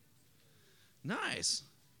Nice.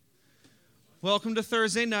 Welcome to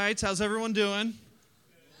Thursday nights. How's everyone doing?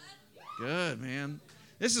 Good, man.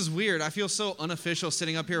 This is weird. I feel so unofficial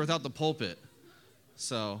sitting up here without the pulpit.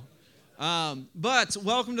 But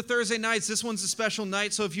welcome to Thursday nights. This one's a special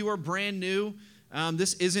night, so if you are brand new,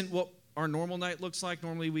 this isn't what our normal night looks like.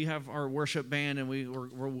 Normally we have our worship band, and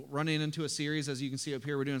we're running into a series. As you can see up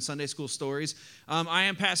here, we're doing Sunday school stories. I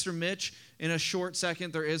am Pastor Mitch. In a short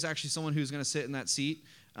second, there is actually someone who's going to sit in that seat.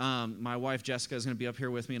 My wife, Jessica, is going to be up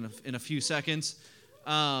here with me in a few seconds.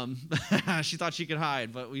 She thought she could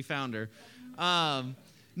hide, but we found her.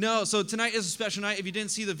 So tonight is a special night. If you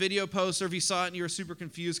didn't see the video post, or if you saw it and you were super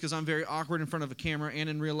confused because I'm very awkward in front of a camera and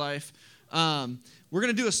in real life, we're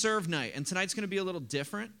going to do a serve night, and tonight's going to be a little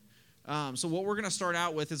different. So what we're going to start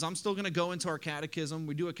out with is I'm still going to go into our catechism.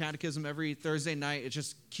 We do a catechism every Thursday night. It's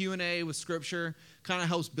just Q&A with Scripture, kind of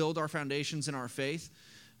helps build our foundations in our faith.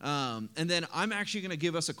 And then I'm actually going to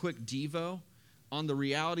give us a quick devo on the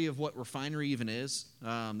reality of what refinery even is.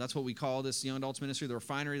 That's what we call this young adults ministry, the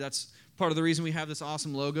refinery. That's part of the reason we have this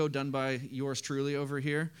awesome logo done by yours truly over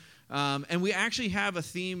here. And we actually have a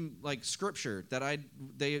theme like Scripture that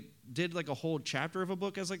they did like a whole chapter of a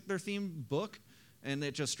book as like their theme book, and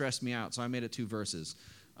it just stressed me out, so I made it 2 verses.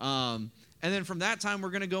 And then from that time, we're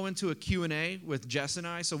going to go into a Q&A with Jess and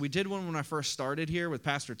I. So we did one when I first started here with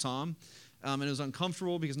Pastor Tom. And it was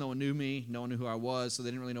uncomfortable because no one knew me, no one knew who I was, so they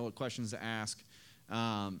didn't really know what questions to ask.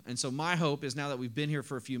 And so my hope is now that we've been here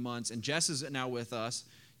for a few months, and Jess is now with us,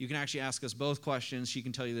 you can actually ask us both questions. She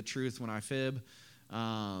can tell you the truth when I fib,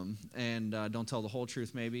 and don't tell the whole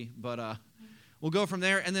truth maybe. But we'll go from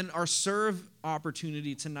there. And then our serve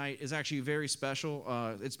opportunity tonight is actually very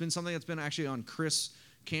special. It's been something that's been actually on Chris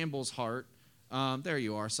Campbell's heart. There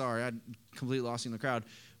you are. Sorry, I completely lost you in the crowd.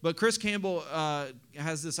 But Chris Campbell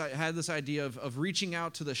had this idea of reaching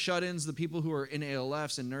out to the shut-ins, the people who are in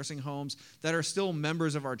ALFs and nursing homes that are still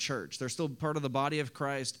members of our church. They're still part of the body of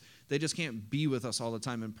Christ. They just can't be with us all the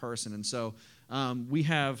time in person. And so we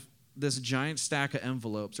have this giant stack of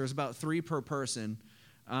envelopes. There's about 3 per person.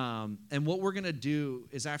 And what we're going to do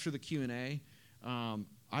is after the Q&A,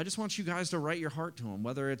 I just want you guys to write your heart to them,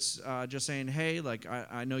 whether it's just saying, hey, like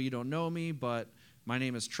I know you don't know me, but my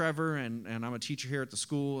name is Trevor, and I'm a teacher here at the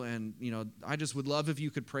school, and, I just would love if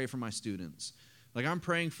you could pray for my students. Like, I'm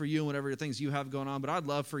praying for you and whatever things you have going on, but I'd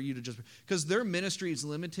love for you to just, because their ministry is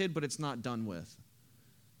limited, but it's not done with,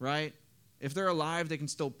 right? If they're alive, they can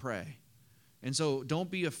still pray. And so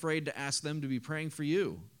don't be afraid to ask them to be praying for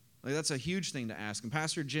you. Like, that's a huge thing to ask. And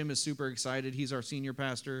Pastor Jim is super excited. He's our senior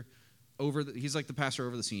pastor. He's like the pastor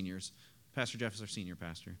over the seniors. Pastor Jeff is our senior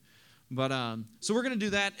pastor. But so we're going to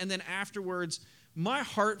do that, and then afterwards, my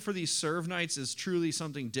heart for these serve nights is truly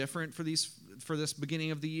something different for this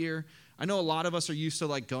beginning of the year. I know a lot of us are used to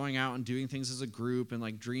like going out and doing things as a group and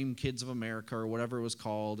like Dream Kids of America or whatever it was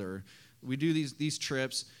called, or we do these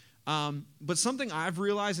trips. But something I've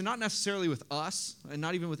realized, and not necessarily with us, and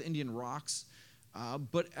not even with Indian Rocks,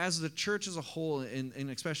 but as the church as a whole, and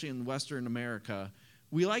especially in Western America,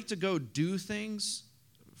 we like to go do things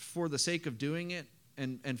for the sake of doing it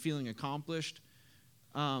and feeling accomplished.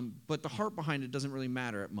 But the heart behind it doesn't really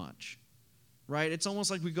matter at much, right? It's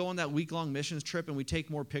almost like we go on that week-long missions trip and we take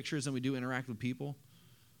more pictures than we do interact with people.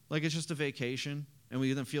 Like it's just a vacation, and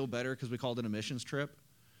we then feel better because we called it a missions trip.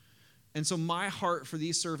 And so my heart for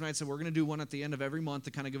these serve nights, and we're going to do one at the end of every month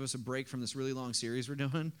to kind of give us a break from this really long series we're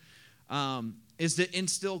doing, is to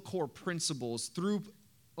instill core principles through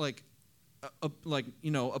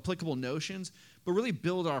applicable notions, but really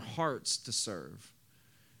build our hearts to serve.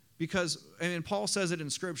 Because, and Paul says it in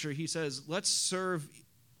Scripture, he says, let's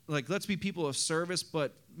be people of service,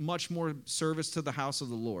 but much more service to the house of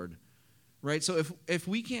the Lord, right? So if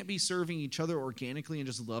we can't be serving each other organically and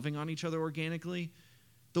just loving on each other organically,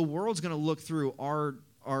 the world's going to look through our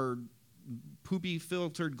poopy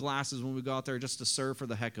filtered glasses when we go out there just to serve for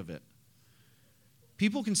the heck of it.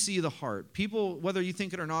 People can see the heart. People, whether you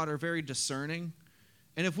think it or not, are very discerning.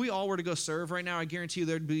 And if we all were to go serve right now, I guarantee you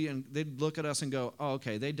they'd look at us and go, oh,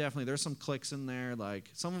 okay, there's some cliques in there. Like,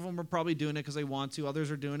 some of them are probably doing it because they want to.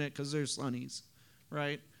 Others are doing it because they're Sonnies,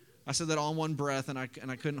 right? I said that all in one breath, and I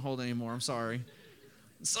couldn't hold anymore. I'm sorry.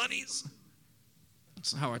 Sonnies.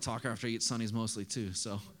 That's how I talk after I eat Sonnies mostly, too.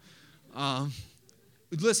 So,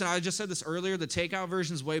 listen, I just said this earlier. The takeout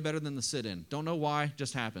version is way better than the sit-in. Don't know why,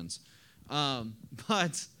 just happens.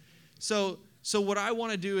 So what I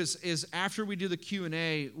want to do is after we do the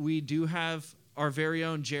Q&A, we do have our very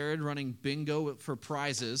own Jared running bingo for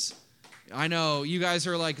prizes. I know, you guys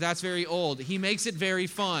are like, that's very old. He makes it very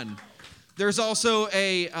fun. There's also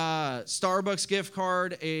a Starbucks gift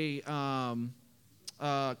card, a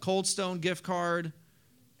Cold Stone gift card,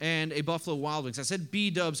 and a Buffalo Wild Wings. I said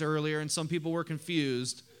B-dubs earlier, and some people were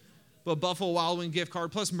confused. But Buffalo Wild Wing gift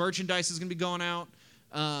card, plus merchandise is going to be going out.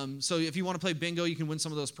 So if you want to play bingo, you can win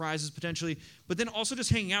some of those prizes potentially. But then also just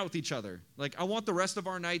hanging out with each other. Like, I want the rest of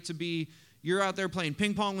our night to be, you're out there playing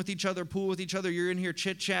ping pong with each other, pool with each other. You're in here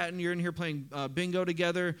chit-chatting. You're in here playing bingo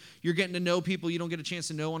together. You're getting to know people you don't get a chance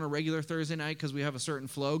to know on a regular Thursday night because we have a certain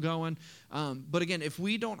flow going. But again, if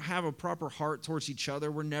we don't have a proper heart towards each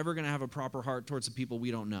other, we're never going to have a proper heart towards the people we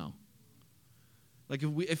don't know. Like,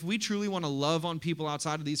 if we truly want to love on people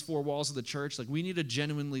outside of these four walls of the church, like, we need to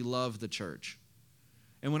genuinely love the church.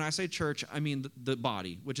 And when I say church, I mean the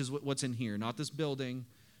body, which is what's in here. Not this building,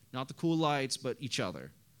 not the cool lights, but each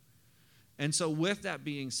other. And so with that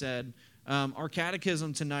being said, our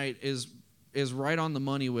catechism tonight is right on the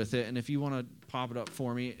money with it. And if you want to pop it up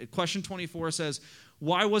for me, question 24 says,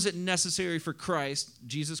 why was it necessary for Christ,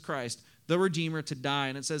 Jesus Christ, the Redeemer, to die?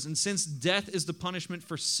 And it says, and since death is the punishment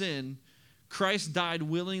for sin, Christ died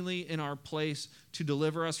willingly in our place to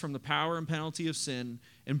deliver us from the power and penalty of sin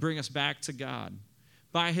and bring us back to God.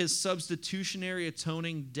 By his substitutionary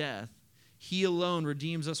atoning death, he alone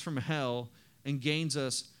redeems us from hell and gains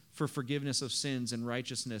us for forgiveness of sins and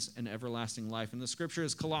righteousness and everlasting life. And the scripture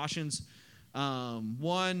is Colossians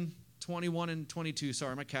 1, 21 and 22.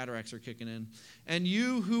 Sorry, my cataracts are kicking in. And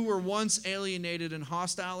you who were once alienated and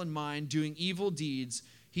hostile in mind, doing evil deeds,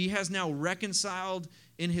 he has now reconciled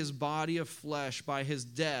in his body of flesh by his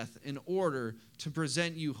death in order to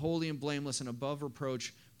present you holy and blameless and above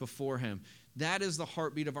reproach before him. That is the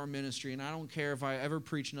heartbeat of our ministry, and I don't care if I ever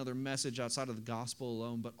preach another message outside of the gospel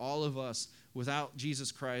alone, but all of us, without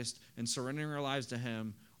Jesus Christ and surrendering our lives to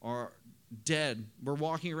him, are dead. We're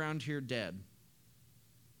walking around here dead.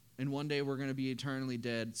 And one day we're going to be eternally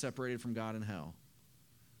dead, separated from God in hell.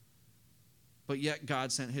 But yet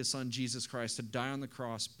God sent his son, Jesus Christ, to die on the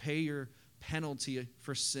cross, pay your penalty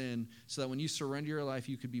for sin, so that when you surrender your life,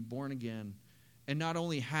 you could be born again and not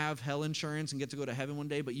only have hell insurance and get to go to heaven one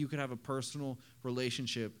day, but you could have a personal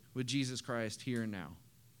relationship with Jesus Christ here and now.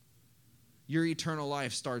 Your eternal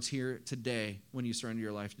life starts here today when you surrender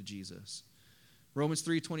your life to Jesus. Romans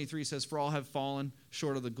 3:23 says, for all have fallen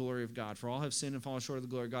short of the glory of God. For all have sinned and fallen short of the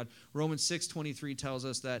glory of God. Romans 6:23 tells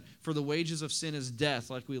us that for the wages of sin is death,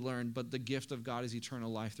 like we learned, but the gift of God is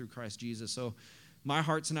eternal life through Christ Jesus. So my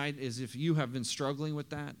heart tonight is, if you have been struggling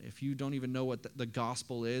with that, if you don't even know what the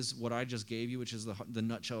gospel is, what I just gave you, which is the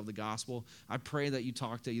nutshell of the gospel, I pray that you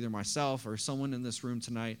talk to either myself or someone in this room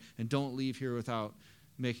tonight and don't leave here without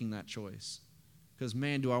making that choice. Because,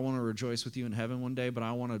 man, do I want to rejoice with you in heaven one day, but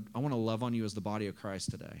I want to love on you as the body of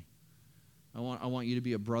Christ today. I want you to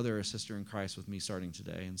be a brother or sister in Christ with me starting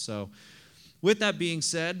today. And so with that being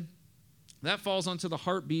said, that falls onto the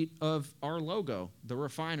heartbeat of our logo, the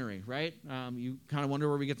refinery, right? You kind of wonder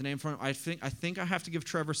where we get the name from. I think I have to give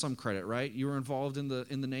Trevor some credit, right? You were involved in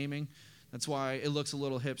the naming. That's why it looks a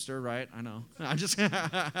little hipster, right? I know. I'm just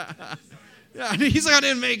yeah, he's like, I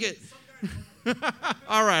didn't make it.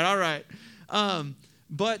 All right.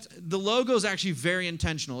 But the logo is actually very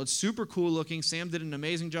intentional. It's super cool looking. Sam did an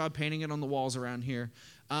amazing job painting it on the walls around here.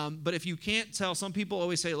 But if you can't tell, some people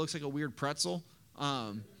always say it looks like a weird pretzel.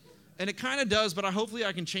 And it kind of does, but hopefully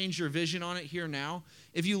I can change your vision on it here now.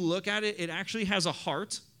 If you look at it, it actually has a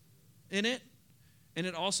heart in it. And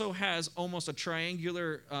it also has almost a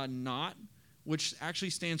triangular knot, which actually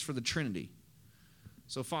stands for the Trinity.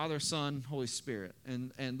 So Father, Son, Holy Spirit.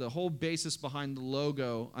 And the whole basis behind the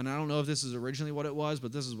logo, and I don't know if this is originally what it was,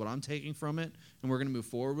 but this is what I'm taking from it, and we're going to move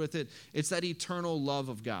forward with it. It's that eternal love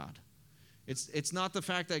of God. It's not the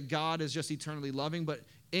fact that God is just eternally loving, but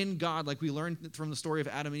in God, like we learned from the story of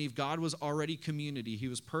Adam and Eve, God was already community. He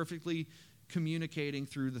was perfectly communicating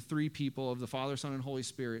through the three people of the Father, Son, and Holy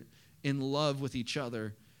Spirit in love with each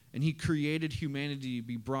other, and he created humanity to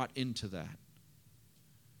be brought into that.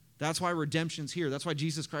 That's why redemption's here. That's why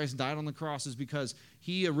Jesus Christ died on the cross, is because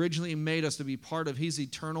he originally made us to be part of his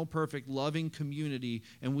eternal, perfect, loving community,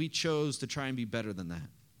 and we chose to try and be better than that.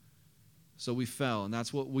 So we fell, and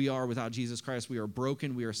that's what we are without Jesus Christ. We are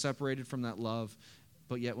broken. We are separated from that love.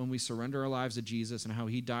 But yet when we surrender our lives to Jesus and how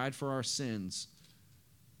he died for our sins,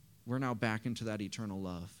 we're now back into that eternal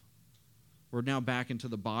love. We're now back into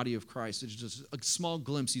the body of Christ. It's just a small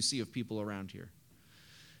glimpse you see of people around here.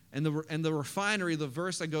 And the refinery, the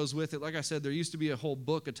verse that goes with it, like I said, there used to be a whole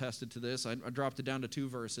book attested to this. I dropped it down to 2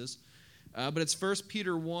 verses. But it's 1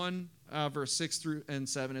 Peter 1, verse 6 through and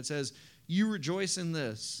 7. It says, you rejoice in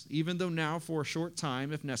this, even though now for a short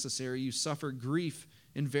time, if necessary, you suffer grief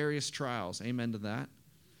in various trials. Amen to that.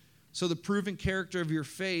 So the proven character of your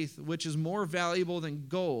faith, which is more valuable than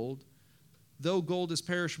gold, though gold is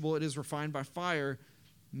perishable, it is refined by fire,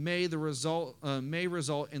 may result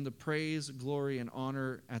in the praise, glory, and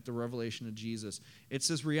honor at the revelation of Jesus. It's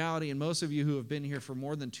this reality, and most of you who have been here for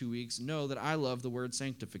more than 2 weeks know that I love the word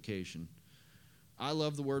sanctification. I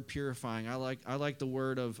love the word purifying. I like the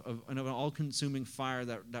word of an all-consuming fire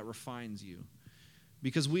that refines you.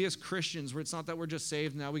 Because we as Christians, it's not that we're just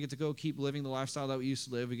saved, now we get to go keep living the lifestyle that we used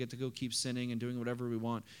to live. We get to go keep sinning and doing whatever we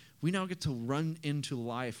want. We now get to run into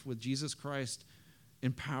life with Jesus Christ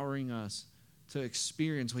empowering us to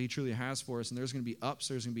experience what he truly has for us. And there's going to be ups,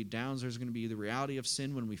 there's going to be downs, there's going to be the reality of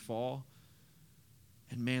sin when we fall.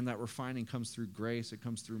 And man, that refining comes through grace, it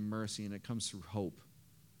comes through mercy, and it comes through hope.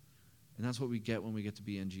 And that's what we get when we get to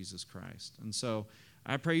be in Jesus Christ. And so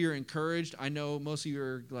I pray you're encouraged. I know most of you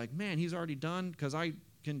are like, man, he's already done, because I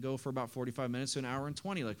can go for about 45 minutes to an hour and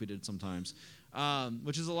 20 like we did sometimes,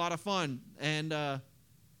 which is a lot of fun. And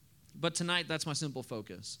but tonight, that's my simple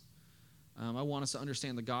focus. I want us to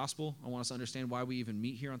understand the gospel. I want us to understand why we even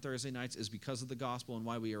meet here on Thursday nights is because of the gospel and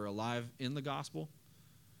why we are alive in the gospel.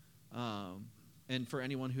 And for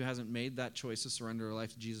anyone who hasn't made that choice to surrender their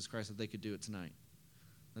life to Jesus Christ, that they could do it tonight.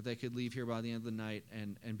 That they could leave here by the end of the night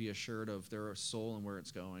and be assured of their soul and where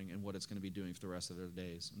it's going and what it's going to be doing for the rest of their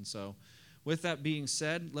days. And so with that being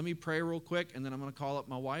said, let me pray real quick, and then I'm going to call up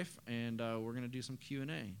my wife, and we're going to do some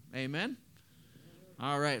Q&A. Amen?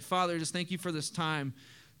 All right. Father, just thank you for this time.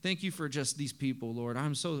 Thank you for just these people, Lord.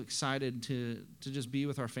 I'm so excited to just be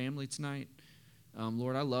with our family tonight.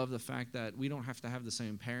 Lord, I love the fact that we don't have to have the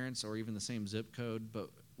same parents or even the same zip code, but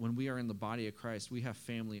when we are in the body of Christ, we have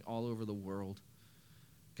family all over the world.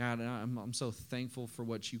 God, I'm so thankful for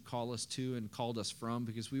what you call us to and called us from,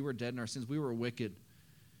 because we were dead in our sins. We were wicked.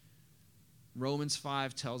 Romans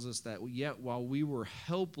 5 tells us that yet while we were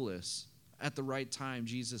helpless, at the right time,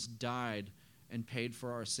 Jesus died and paid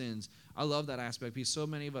for our sins. I love that aspect, because so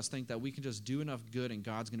many of us think that we can just do enough good and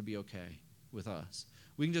God's going to be okay with us.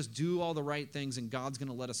 We can just do all the right things and God's going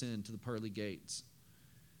to let us into the pearly gates.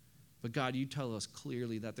 But God, you tell us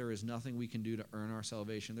clearly that there is nothing we can do to earn our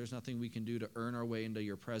salvation. There's nothing we can do to earn our way into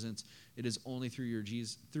your presence. It is only through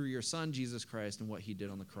your Son, Jesus Christ, and what he did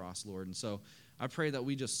on the cross, Lord. And so I pray that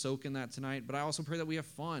we just soak in that tonight, but I also pray that we have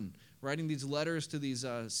fun writing these letters to these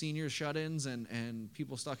seniors shut-ins and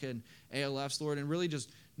people stuck in ALFs, Lord, and really just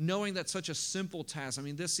knowing that such a simple task. I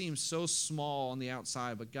mean, this seems so small on the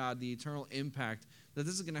outside, but God, the eternal impact that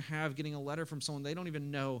this is going to have, getting a letter from someone they don't even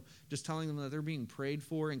know, just telling them that they're being prayed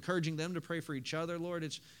for, encouraging them to pray for each other, Lord.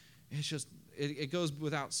 It goes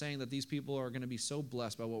without saying that these people are going to be so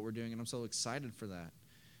blessed by what we're doing, and I'm so excited for that,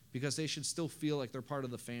 because they should still feel like they're part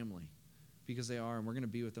of the family, because they are, and we're going to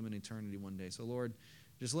be with them in eternity one day. So, Lord,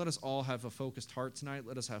 just let us all have a focused heart tonight.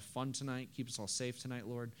 Let us have fun tonight. Keep us all safe tonight,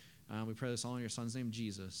 Lord. We pray this all in your Son's name,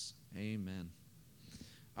 Jesus. Amen.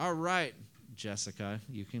 All right, Jessica,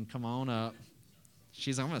 you can come on up.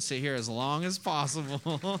 I'm going to sit here as long as possible.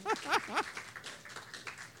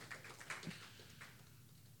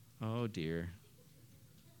 Oh, dear.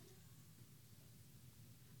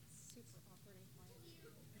 Super awkward and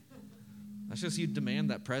quiet. That's just you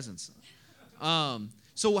demand that presence.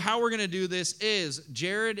 So how we're going to do this is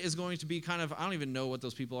Jared is going to be kind of, I don't even know what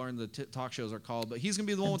those people are in the talk shows are called, but he's going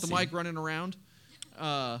to be the one with the mic running around.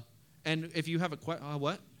 And if you have a question,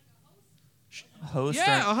 what?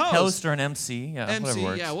 Host or an MC. Yeah, MC,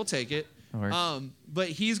 works. yeah, we'll take it. But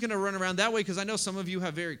he's going to run around that way, because I know some of you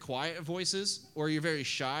have very quiet voices, or you're very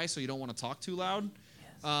shy, so you don't want to talk too loud.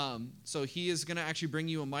 Yes. So he is going to actually bring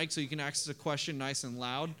you a mic so you can ask a question nice and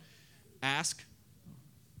loud. Ask.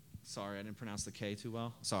 Sorry, I didn't pronounce the K too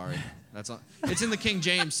well. Sorry. It's in the King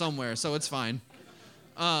James somewhere, so it's fine.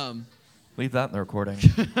 Leave that in the recording.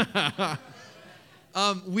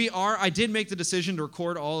 I did make the decision to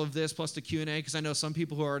record all of this plus the Q&A, because I know some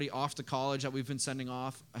people who are already off to college that we've been sending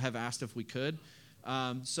off have asked if we could.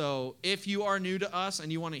 So if you are new to us and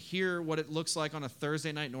you want to hear what it looks like on a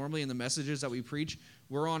Thursday night normally in the messages that we preach,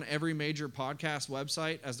 we're on every major podcast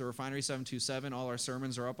website as the Refinery 727. All our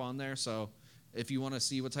sermons are up on there. So if you want to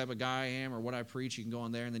see what type of guy I am or what I preach, you can go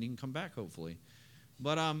on there, and then you can come back, hopefully.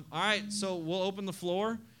 But all right, so we'll open the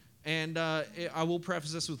floor. And I will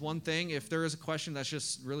preface this with one thing. If there is a question that's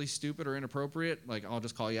just really stupid or inappropriate, like, I'll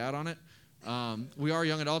just call you out on it. We are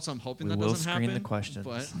young adults, so I'm hoping that doesn't happen. We will screen the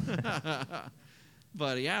questions.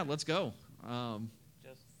 But yeah, let's go. Can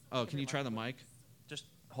you try the mic? Just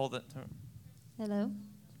hold it. Hello.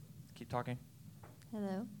 Keep talking.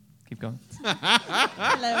 Hello. Keep going.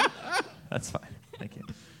 Hello. That's fine. Thank you.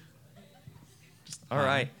 All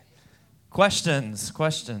right. Questions.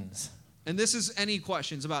 And this is any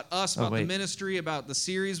questions about us, about the ministry, about the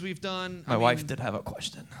series we've done. My wife did have a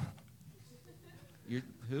question.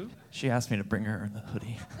 Who? She asked me to bring her the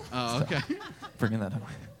hoodie. Oh, okay. Bringing that up.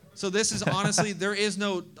 So this is honestly, there is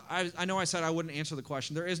no, I know I said I wouldn't answer the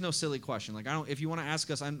question. There is no silly question. Like, if you want to ask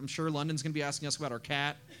us, I'm sure London's going to be asking us about our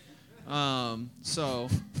cat. So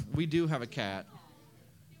we do have a cat.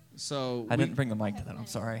 So I didn't bring the mic to that. I'm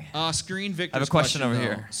sorry. Screen Victor's I have a question over though.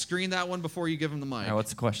 here. Screen that one before you give him the mic. All right,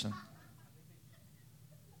 what's the question?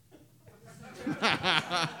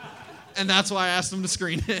 And that's why I asked him to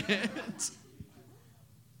screen it.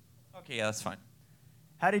 Okay, yeah, that's fine.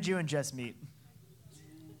 How did you and Jess meet?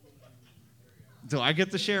 Do I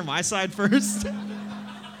get to share my side first?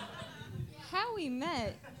 How we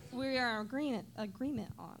met, we are in agreement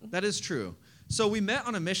on. That is true. So we met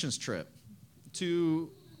on a missions trip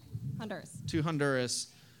to Honduras.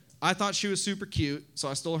 I thought she was super cute, so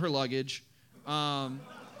I stole her luggage. Karma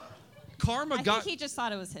I think he just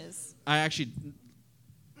thought it was his. I actually...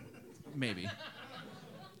 Maybe.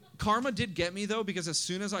 Karma did get me, though, because as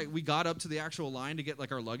soon as we got up to the actual line to get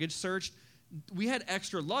like our luggage searched, we had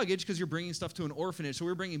extra luggage because you're bringing stuff to an orphanage, so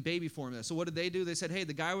we were bringing baby formula. So what did they do? They said, hey,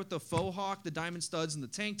 the guy with the faux hawk, the diamond studs, and the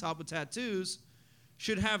tank top with tattoos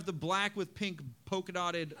should have the black with pink polka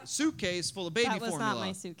dotted suitcase full of baby formula. That was not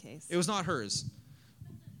my suitcase. It was not hers.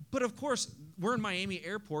 But of course, we're in Miami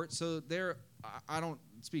Airport, so I don't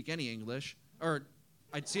speak any English. Or,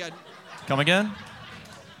 Come again?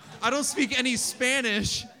 I don't speak any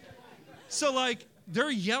Spanish. So, like,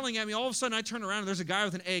 they're yelling at me. All of a sudden, I turn around, and there's a guy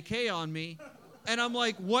with an AK on me. And I'm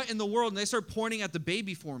like, what in the world? And they start pointing at the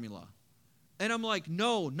baby formula. And I'm like,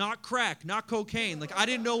 no, not crack, not cocaine. Like, I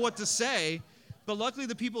didn't know what to say. But luckily,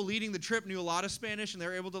 the people leading the trip knew a lot of Spanish, and they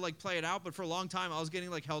were able to, like, play it out. But for a long time, I was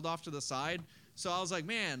getting, like, held off to the side. So I was like,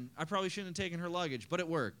 man, I probably shouldn't have taken her luggage. But it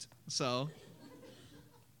worked. So,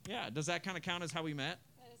 yeah, does that kind of count as how we met?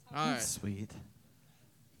 All right. Sweet.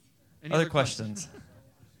 Any Other questions?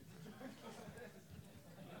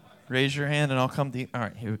 Raise your hand and I'll come to you. All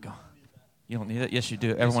right, here we go. You don't need it? Yes, you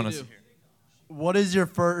do. Everyone is here. What was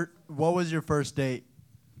your first date?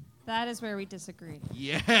 That is where we disagreed.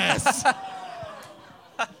 Yes.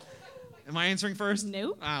 Am I answering first?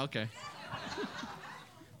 Nope. Okay.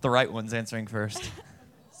 The right one's answering first.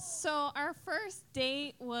 So our first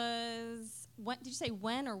date was, did you say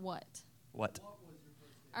when or what? What?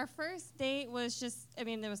 Our first date was just,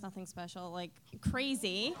 there was nothing special, like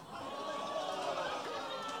crazy.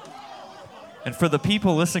 And for the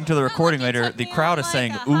people listening to the recording later, the crowd is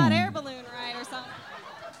saying, a ooh. hot air balloon ride or something.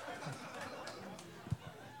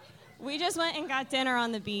 We just went and got dinner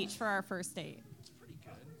on the beach for our first date. It's pretty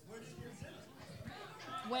good.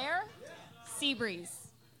 Where? Seabreeze.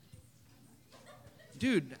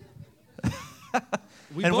 Dude.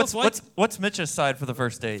 And what's Mitch's side for the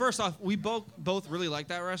first date? First off, we both really like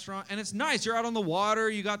that restaurant, and it's nice. You're out on the water.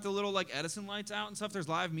 You got the little like Edison lights out and stuff. There's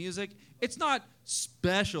live music. It's not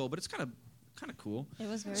special, but it's kind of cool. It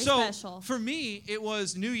was very special. So for me, it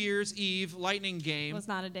was New Year's Eve lightning game. It was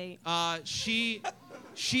not a date. She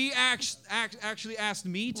actually asked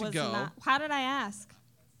me to go. How did I ask?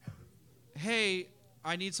 Hey,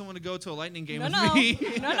 I need someone to go to a lightning game with No. me.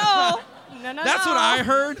 No. That's what I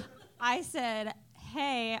heard. I said,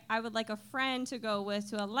 hey, I would like a friend to go with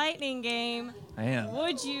to a lightning game. I am.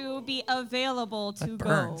 Would you be available to go?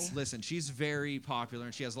 burns. Listen, she's very popular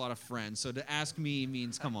and she has a lot of friends. So to ask me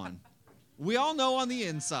means, come on. We all know on the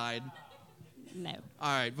inside. No. All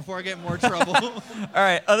right, before I get in more trouble. All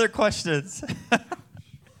right, other questions?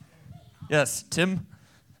 Yes, Tim?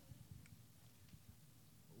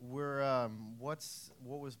 What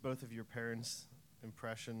was both of your parents'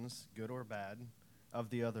 impressions, good or bad, of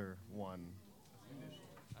the other one?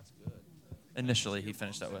 That's good. Initially, he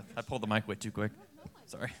finished that with. I pulled the mic way too quick.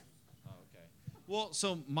 Sorry. Oh, okay. Well,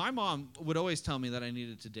 so my mom would always tell me that I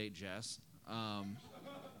needed to date Jess,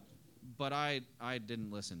 but I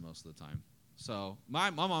didn't listen most of the time. So my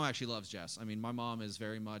mom actually loves Jess. I mean, my mom is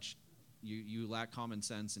very much, you lack common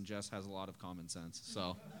sense, and Jess has a lot of common sense.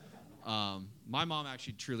 So my mom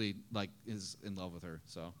actually truly is in love with her.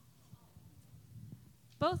 So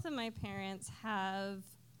Both of my parents have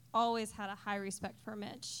always had a high respect for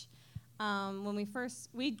Mitch. When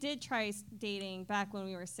we did try dating back when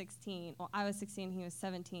we were 16. Well, I was 16, he was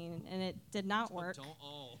 17, and it did not work.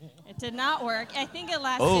 It did not work. I think it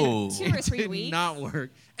lasted 2 or 3 weeks. It did not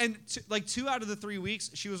work. And 2 out of the 3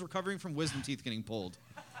 weeks, she was recovering from wisdom teeth getting pulled.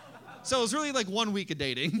 So it was really like 1 week of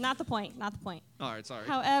dating. Not the point. All right, sorry.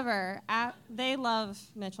 However, they love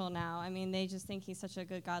Mitchell now. I mean, they just think he's such a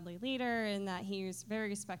good godly leader and that he's very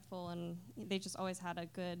respectful, and they just always had a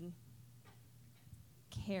good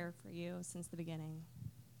care for you since the beginning.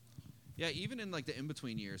 Yeah, even in like the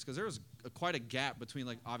in-between years, because there was quite a gap between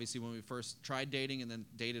like obviously when we first tried dating and then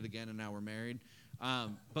dated again and now we're married.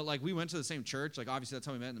 But like we went to the same church. Like obviously that's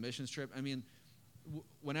how we met in the missions trip. I mean,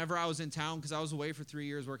 whenever I was in town, because I was away for 3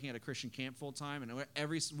 years working at a Christian camp full time, and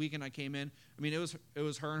every weekend I came in. I mean, it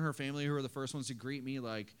was her and her family who were the first ones to greet me,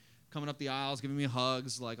 like coming up the aisles, giving me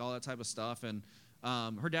hugs, like all that type of stuff. And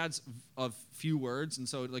her dad's of few words, and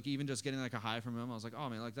so like even just getting like a hi from him, I was like, oh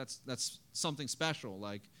man, like that's something special.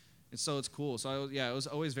 Like, and so it's cool. So it was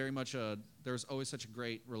always very much there was always such a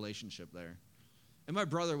great relationship there. And my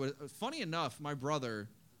brother was funny enough. My brother,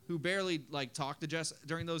 who barely like talked to Jess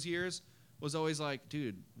during those years, was always like,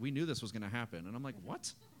 dude, we knew this was going to happen. And I'm like,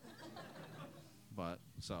 what? But,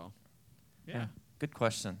 so, yeah. Good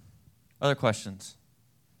question. Other questions?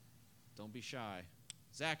 Don't be shy.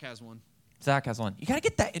 Zach has one. Zach has one. You got to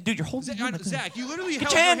get that. Dude, you're holding Zach, you literally get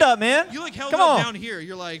held your hand up, man. You like held Come it on. down here.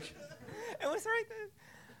 You're like. It was right there.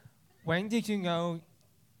 When did you know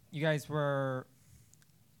you guys were...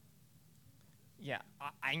 Yeah,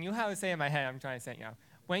 I knew how to say it in my head. I'm trying to say it now.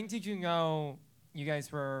 When did you know you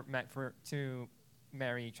guys were meant to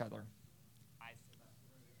marry each other?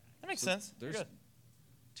 That makes sense. There's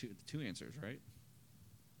two answers, right?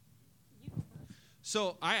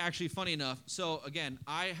 So I actually, funny enough, so again,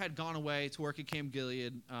 I had gone away to work at Camp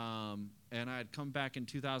Gilead, and I had come back in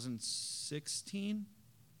 2016.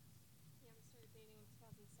 Yeah, we started dating in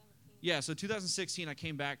 2017. Yeah, so 2016, I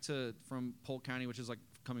came back from Polk County, which is like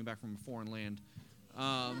coming back from a foreign land.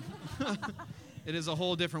 It is a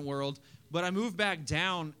whole different world. But I moved back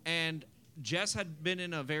down, and Jess had been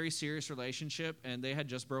in a very serious relationship, and they had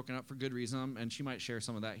just broken up for good reason, and she might share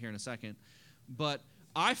some of that here in a second. But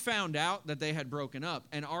I found out that they had broken up,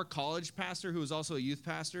 and our college pastor, who was also a youth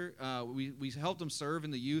pastor, we helped him serve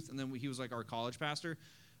in the youth, and then he was like our college pastor.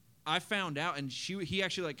 I found out, and he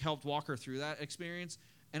actually like helped walk her through that experience,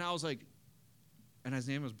 and I was like, and his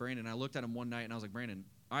name was Brandon. I looked at him one night, and I was like, Brandon,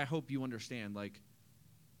 I hope you understand, like,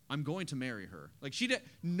 I'm going to marry her. Like, she did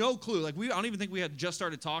no clue. Like, I don't even think we had just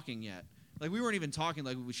started talking yet. Like, we weren't even talking.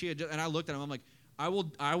 Like, she had just, and I looked at him. I'm like, I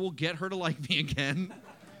will get her to like me again.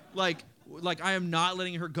 like I am not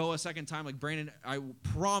letting her go a second time. Like, Brandon, I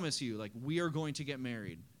promise you, like, we are going to get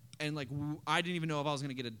married. And like, I didn't even know if I was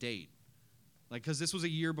going to get a date. Like, because this was a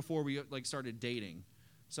year before we like started dating.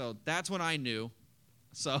 So that's when I knew.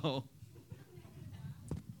 So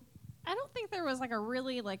I don't think there was like a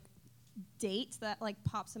really like date that like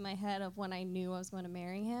pops in my head of when I knew I was going to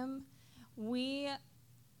marry him. We,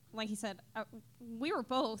 like he said, we were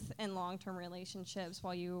both in long-term relationships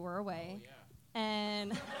while you were away. Oh, yeah.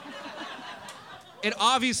 And it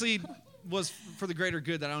obviously was for the greater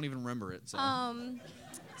good that I don't even remember it.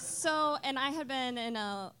 So, and I had been in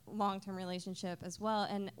a long-term relationship as well.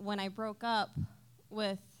 And when I broke up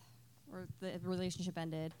or the relationship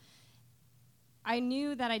ended, I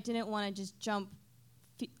knew that I didn't want to just jump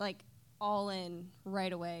like all in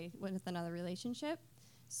right away with another relationship.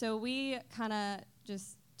 So we kind of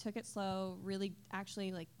just took it slow, really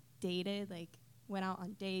actually like dated, like went out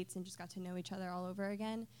on dates and just got to know each other all over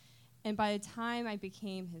again. And by the time I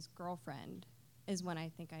became his girlfriend is when I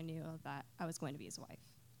think I knew that I was going to be his wife.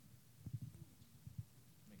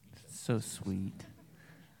 So sweet.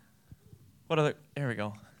 What other? There we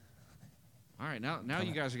go. All right, now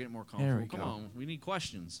you guys are getting more There comfortable. we Come go. on, we need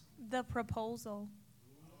questions. The proposal.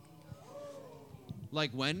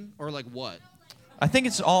 Like when or like what? I think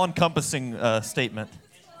it's an all-encompassing statement.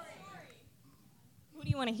 Who do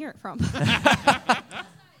you want to hear it from?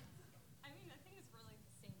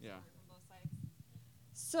 Yeah.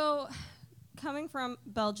 So, coming from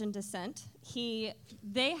Belgian descent,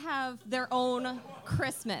 they have their own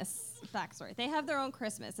Christmas backstory. They have their own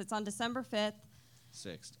Christmas. It's on December 5th.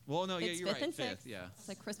 6th. Well, no, yeah, It's you're 5th right. and 5th, 6th. yeah. It's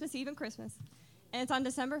like Christmas Eve and Christmas. And it's on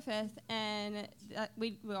December 5th, and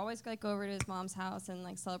we always like go over to his mom's house and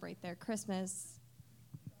like celebrate their Christmas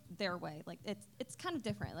their way. Like it's kind of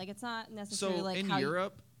different. Like it's not necessarily So like in how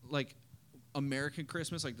Europe, like American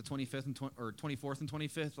Christmas, like the 25th and or 24th and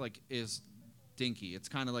 25th, like is dinky. It's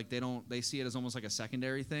kind of like they see it as almost like a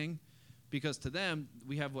secondary thing, because to them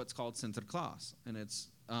we have what's called Sinterklaas, and it's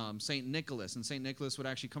Saint Nicholas, and Saint Nicholas would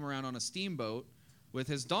actually come around on a steamboat with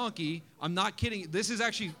his donkey. I'm not kidding. This is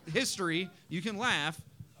actually history. You can laugh,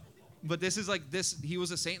 but this is like this. He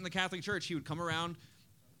was a saint in the Catholic Church. He would come around.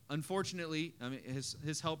 Unfortunately, I mean,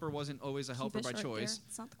 his helper wasn't always a helper by choice.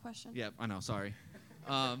 It's not the question. Yeah, I know. Sorry.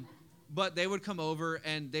 But they would come over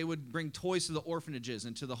and they would bring toys to the orphanages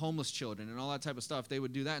and to the homeless children and all that type of stuff. They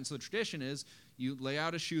would do that. And so the tradition is you lay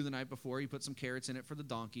out a shoe the night before, you put some carrots in it for the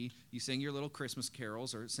donkey, you sing your little Christmas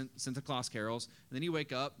carols or Santa Claus carols, and then you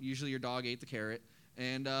wake up. Usually your dog ate the carrot,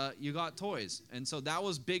 and you got toys. And so that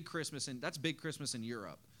was big Christmas, and that's big Christmas in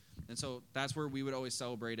Europe. And so that's where we would always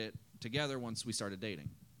celebrate it together once we started dating.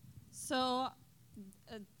 So,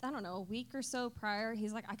 I don't know, a week or so prior,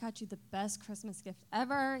 he's like, I got you the best Christmas gift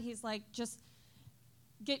ever. He's like, just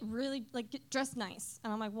get dressed nice.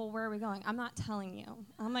 And I'm like, well, where are we going? I'm not telling you.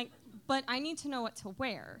 I'm like, but I need to know what to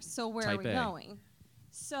wear. So where are we going?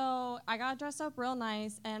 So I got dressed up real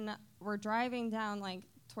nice, and we're driving down, like,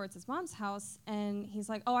 towards his mom's house, and he's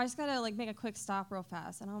like, oh, I just gotta, like, make a quick stop real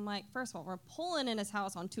fast. And I'm like, first of all, we're pulling in his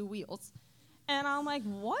house on 2 wheels. And I'm like,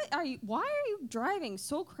 why are you driving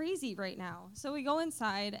so crazy right now? So we go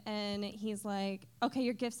inside, and he's like, okay,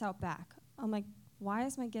 your gift's out back. I'm like, why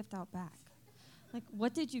is my gift out back? Like,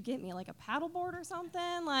 what did you get me? Like a paddleboard or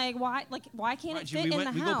something? Like, why can't it fit in the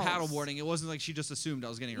house? We go paddleboarding. It wasn't like she just assumed I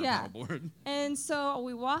was getting her a paddleboard. And so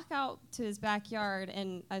we walk out to his backyard,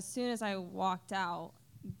 and as soon as I walked out,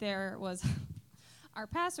 there was our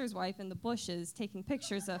pastor's wife in the bushes taking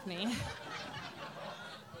pictures of me.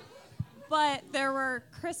 But there were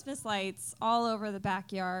Christmas lights all over the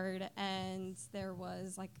backyard, and there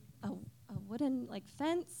was like a wooden like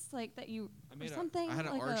fence like that you or something. I had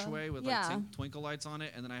an like archway with like twinkle lights on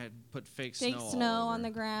it, and then I had put fake snow on the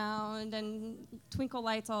ground and twinkle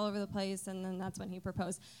lights all over the place, and then that's when he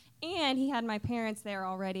proposed. And he had my parents there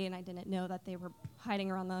already, and I didn't know that they were hiding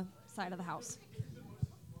around the side of the house.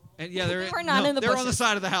 And yeah, they were not in the bushes. They're on the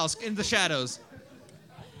side of the house in the shadows.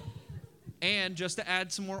 And just to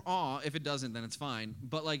add some more awe, if it doesn't, then it's fine.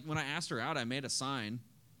 But like when I asked her out, I made a sign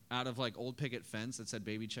out of like old picket fence that said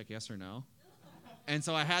 "baby check yes or no," and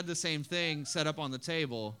so I had the same thing set up on the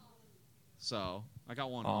table. So I got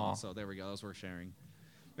one awe. So there we go. That was worth sharing.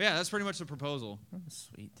 But yeah, that's pretty much the proposal. That's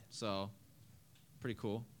sweet. So pretty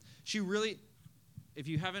cool. She really, if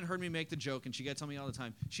you haven't heard me make the joke, and she gets on me all the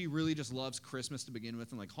time, she really just loves Christmas to begin with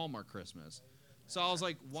and like Hallmark Christmas. So I was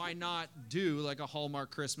like, why not do like a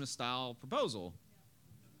Hallmark Christmas style proposal?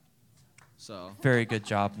 So very good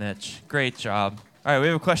job, Mitch. Great job. All right, we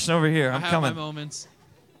have a question over here. I'm I have coming. my moments.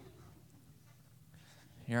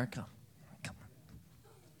 Here I come.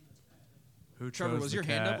 Trevor, was your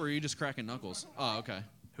hand up, or are you just cracking knuckles? Oh, okay.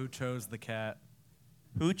 Who chose the cat?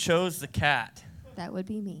 Who chose the cat? That would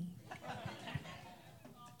be me.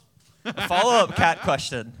 A follow-up cat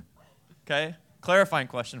question. Okay? Clarifying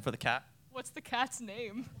question for the cat. What's the cat's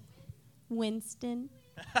name? Winston.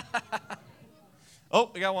 Oh,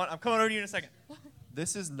 we got one. I'm coming over to you in a second.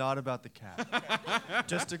 This is not about the cat.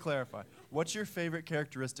 Just to clarify, what's your favorite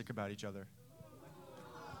characteristic about each other?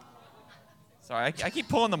 Sorry, I keep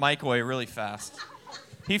pulling the mic away really fast.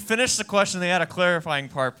 He finished the question. They had a clarifying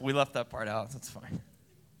part, but we left that part out. That's fine.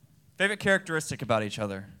 Favorite characteristic about each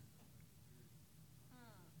other?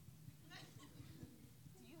 Do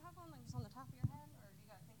you have one like just on the top of your head, or do you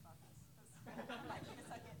got to think about this? 'Cause it might take a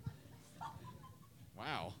second.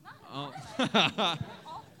 Wow.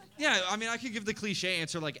 Yeah, I mean, I could give the cliche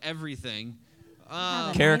answer like everything.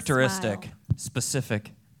 Characteristic,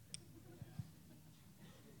 specific.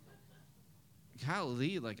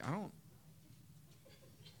 Golly, like I don't.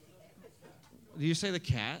 Do you say the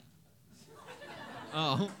cat?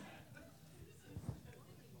 Oh.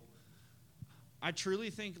 I truly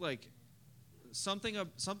think like something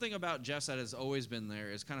about Jess that has always been there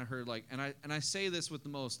is kind of her like, and I say this with the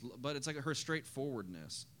most, but it's like her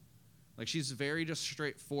straightforwardness. Like she's very just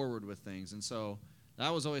straightforward with things, and so that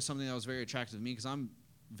was always something that was very attractive to me because I'm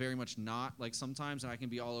very much not like sometimes, and I can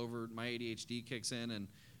be all over. My ADHD kicks in,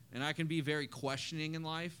 and I can be very questioning in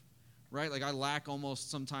life, right? Like I lack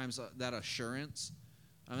almost sometimes that assurance.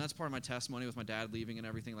 I mean, that's part of my testimony with my dad leaving and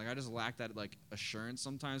everything. Like I just lack that like assurance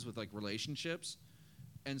sometimes with like relationships,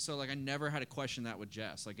 and so like I never had to question that with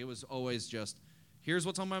Jess. Like it was always just, here's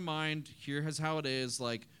what's on my mind. Here's how it is.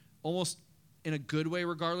 Like almost in a good way,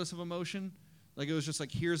 regardless of emotion. Like it was just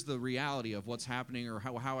like, here's the reality of what's happening or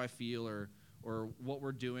how I feel or what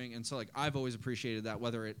we're doing. And so like I've always appreciated that,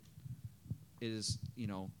 whether it is, you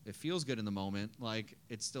know, it feels good in the moment, like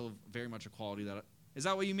it's still very much a quality that, is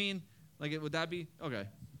that what you mean? Like would that be? Okay.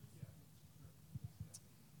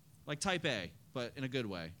 Like type A, but in a good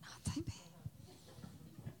way. Not type A.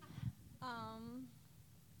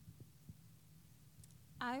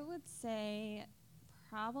 I would say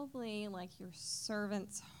probably like your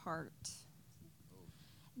servant's heart.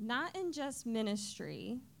 Not in just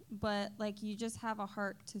ministry, but like you just have a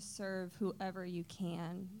heart to serve whoever you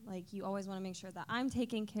can. Like you always want to make sure that I'm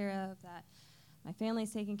taken care of, that my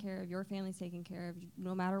family's taken care of, your family's taken care of.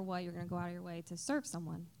 No matter what, you're going to go out of your way to serve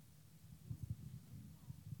someone.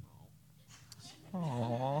 Aww.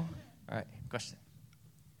 All right, question.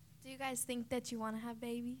 Do you guys think that you want to have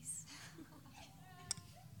babies?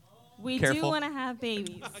 We do Careful. want to have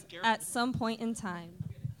babies at some point in time.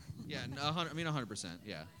 Yeah, no, 100%.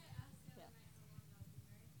 Yeah.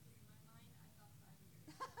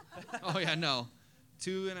 Oh yeah, no,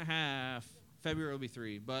 2.5. February will be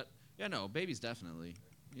 3, but yeah, no, babies definitely.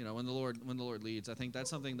 You know, when the Lord leads, I think that's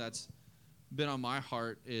something that's been on my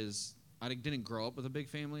heart. Is I didn't grow up with a big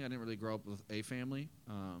family. I didn't really grow up with a family,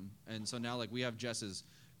 and so now like we have Jess's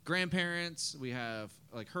grandparents, we have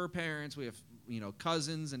like her parents, we have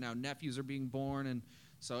cousins, and now nephews are being born, and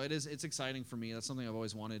so it's exciting for me. That's something I've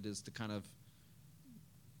always wanted, is to kind of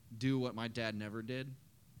do what my dad never did,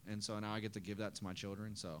 and so now I get to give that to my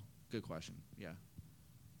children. So good question. Yeah.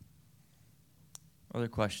 Other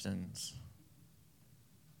questions?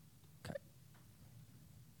 Okay.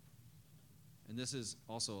 And this is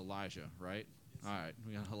also Elijah, right? Yes. All right,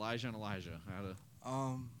 we got Elijah and Elijah.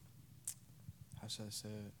 How should I say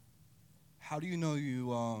it? How do you know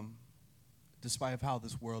you, despite of how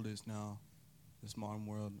this world is now, this modern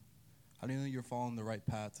world, how do you know you're following the right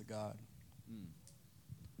path to God?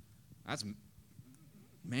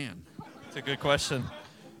 Man. That's a good question.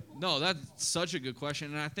 No, that's such a good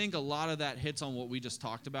question, and I think a lot of that hits on what we just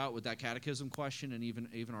talked about with that catechism question, and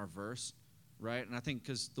even our verse, right? And I think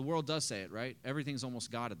because the world does say it, right? Everything's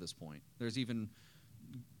almost God at this point. There's even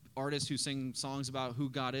artists who sing songs about who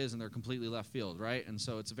God is, and they're completely left field, right? And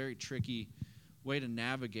so it's a very tricky way to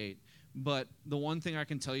navigate. But the one thing I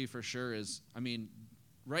can tell you for sure is, I mean,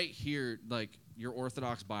 right here, like your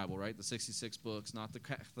Orthodox Bible, right? The 66 books, not the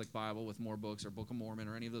Catholic Bible with more books or Book of Mormon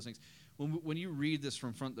or any of those things. When you read this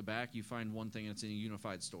from front to back, you find one thing, and it's in a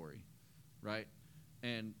unified story, right?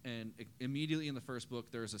 And immediately in the first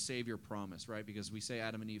book, there's a Savior promise, right? Because we say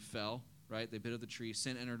Adam and Eve fell, right? They bit of the tree,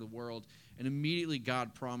 sin entered the world, and immediately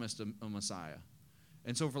God promised a Messiah.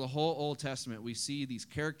 And so for the whole Old Testament, we see these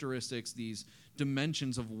characteristics, these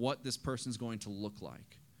dimensions of what this person's going to look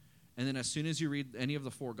like. And then as soon as you read any of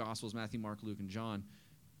the 4 Gospels, Matthew, Mark, Luke, and John,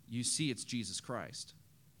 you see it's Jesus Christ.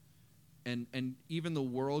 And even the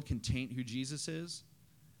world can taint who Jesus is,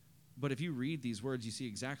 but if you read these words, you see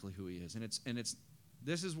exactly who he is. And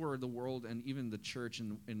this is where the world and even the church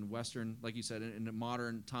in Western, like you said, in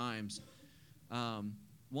modern times,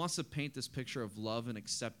 wants to paint this picture of love and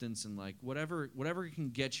acceptance, and like whatever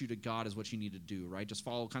can get you to God is what you need to do, right? Just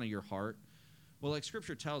follow kind of your heart. Well, like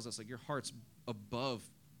Scripture tells us, like your heart's above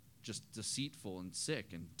just deceitful and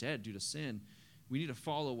sick and dead due to sin. We need to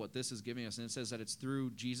follow what this is giving us, and it says that it's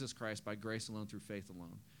through Jesus Christ, by grace alone, through faith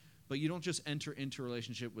alone. But you don't just enter into a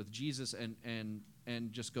relationship with Jesus and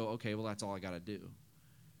just go, okay, well, that's all I got to do.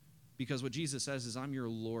 Because what Jesus says is, I'm your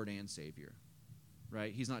Lord and Savior,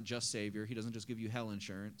 right? He's not just Savior. He doesn't just give you hell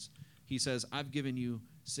insurance. He says, I've given you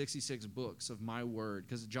 66 books of my word,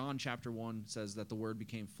 because John chapter 1 says that the word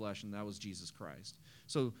became flesh, and that was Jesus Christ.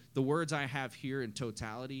 So the words I have here in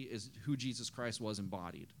totality is who Jesus Christ was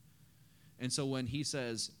embodied. And so when he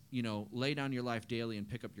says, lay down your life daily and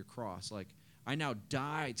pick up your cross, like, I now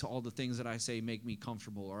die to all the things that I say make me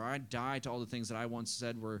comfortable, or I die to all the things that I once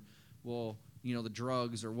said were, well, the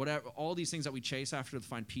drugs or whatever, all these things that we chase after to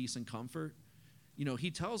find peace and comfort. He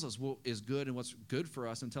tells us what is good and what's good for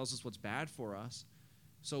us, and tells us what's bad for us.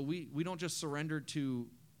 So we don't just surrender to,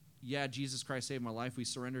 Jesus Christ saved my life. We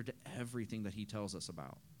surrender to everything that he tells us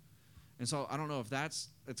about. And so I don't know if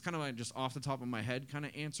it's kind of like just off the top of my head kind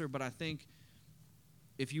of answer, but I think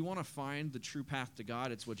if you want to find the true path to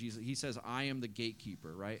God, it's what Jesus, he says, I am the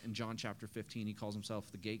gatekeeper, right? In John chapter 15, he calls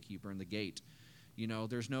himself the gatekeeper and the gate.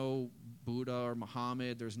 There's no Buddha or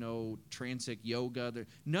Muhammad. There's no transic yoga.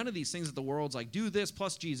 None of these things that the world's like, do this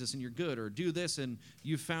plus Jesus and you're good, or do this and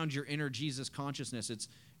you've found your inner Jesus consciousness.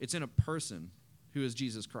 It's in a person who is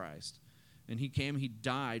Jesus Christ. And he came, he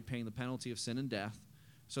died, paying the penalty of sin and death,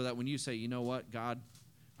 so that when you say, you know what, God,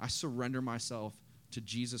 I surrender myself to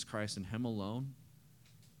Jesus Christ and him alone,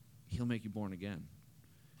 he'll make you born again.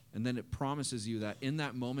 And then it promises you that in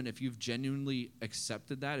that moment, if you've genuinely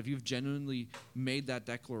accepted that, if you've genuinely made that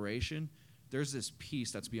declaration, there's this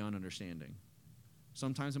peace that's beyond understanding.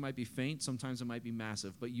 Sometimes it might be faint, sometimes it might be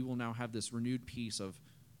massive, but you will now have this renewed peace of,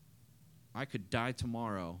 I could die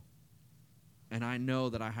tomorrow, and I know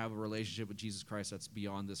that I have a relationship with Jesus Christ that's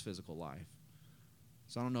beyond this physical life.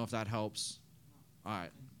 So I don't know if that helps. All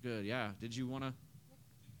right, good, yeah. Did you want to?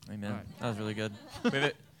 Amen. Right. That was really good.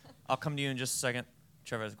 I'll come to you in just a second.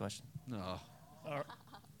 Trevor has a question. No.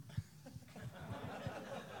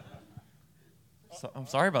 So, I'm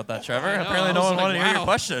sorry about that, Trevor. I know, Apparently no I was one like, wanted to hear your wow.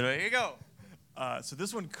 question. There you go. So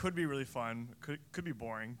this one could be really fun, could be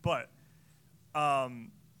boring, but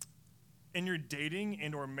in your dating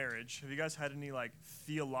and or marriage, have you guys had any like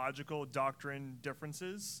theological doctrine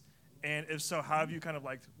differences? And if so, how have you kind of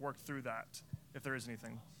like worked through that, if there is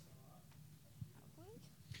anything?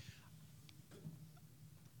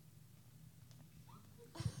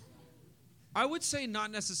 I would say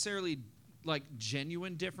not necessarily like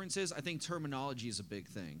genuine differences. I think terminology is a big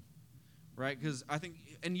thing, right? Because I think,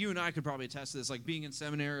 and you and I could probably attest to this, like being in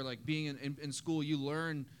seminary, like being in school, you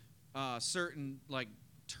learn certain like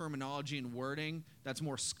terminology and wording that's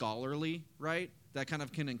more scholarly, right? That kind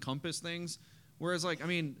of can encompass things. Whereas, like, I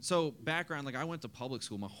mean, so background, like I went to public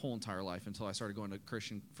school my whole entire life until I started going to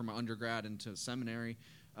Christian from my undergrad into seminary.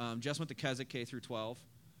 Jess went to Keswick K through 12.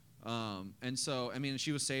 And so, I mean,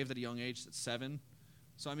 she was saved at a young age at 7.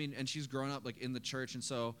 So, I mean, and she's grown up like in the church. And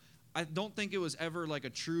so I don't think it was ever like a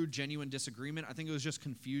true, genuine disagreement. I think it was just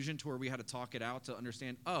confusion to where we had to talk it out to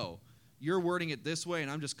understand, oh, you're wording it this way,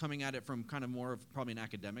 and I'm just coming at it from kind of more of probably an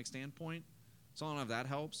academic standpoint. So I don't know if that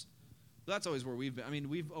helps. But that's always where we've been. I mean,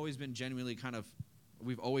 we've always been genuinely kind of,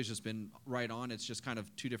 we've always just been right on. It's just kind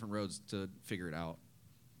of two different roads to figure it out.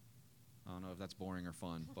 I don't know if that's boring or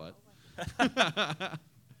fun, but.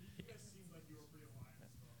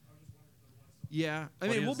 Yeah, I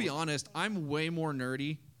mean, we'll be honest. I'm way more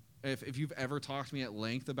nerdy. If you've ever talked to me at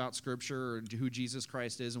length about Scripture or who Jesus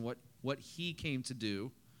Christ is and what He came to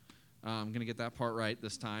do, I'm gonna get that part right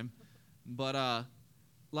this time. But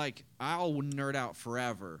like, I'll nerd out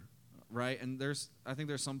forever, right? And I think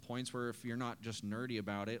there's some points where if you're not just nerdy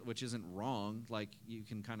about it, which isn't wrong, like you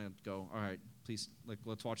can kind of go, all right, please, like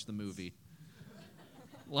let's watch the movie.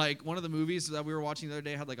 Like one of the movies that we were watching the other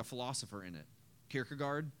day had like a philosopher in it.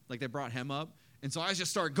 Kierkegaard, like they brought him up, and so I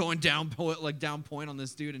just start going down point on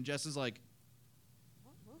this dude, and Jess is like,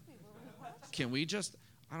 "Can we just?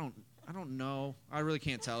 I don't know. I really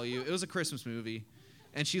can't tell you. It was a Christmas movie,"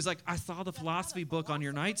 and she's like, "I saw the philosophy book on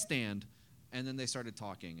your nightstand," and then they started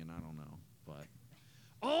talking, and I don't know, but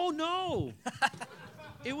oh no,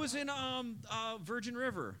 it was in Virgin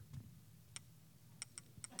River.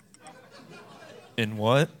 In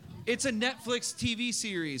what? It's a Netflix TV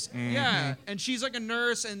series. Mm-hmm. Yeah. And she's like a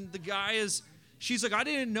nurse, and the guy she's like, I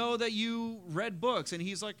didn't know that you read books. And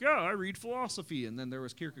he's like, yeah, I read philosophy. And then there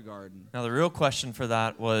was Kierkegaard. Now, the real question for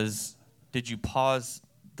that was, did you pause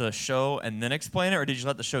the show and then explain it, or did you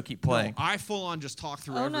let the show keep playing? No, I full on just talk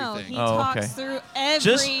through everything. No, he talks through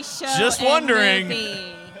every show just and wondering.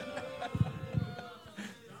 movie.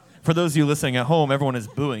 For those of you listening at home, everyone is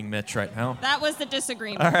booing Mitch right now. That was the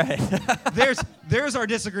disagreement. All right. There's our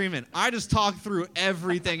disagreement. I just talk through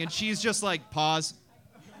everything, and she's just like, pause.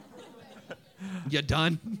 You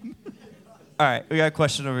done? All right, we got a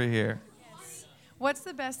question over here. Yes. What's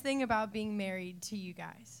the best thing about being married to you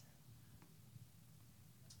guys?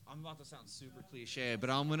 I'm about to sound super cliche,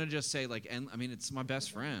 but I'm going to just say, like, I mean, it's my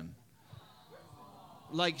best friend.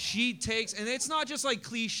 Like, she takes, and it's not just, like,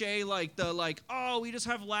 cliche, like, oh, we just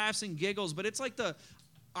have laughs and giggles, but it's like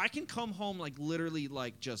I can come home, like, literally,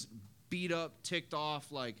 like, just beat up, ticked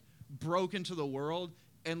off, like, broken to the world,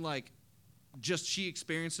 and, like, just she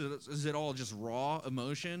experiences it all just raw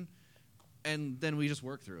emotion, and then we just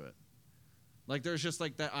work through it. Like, there's just,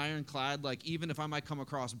 like, that ironclad, like, even if I might come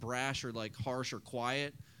across brash or, like, harsh or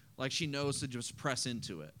quiet, like, she knows to just press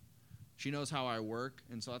into it. She knows how I work,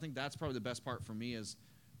 and so I think that's probably the best part for me is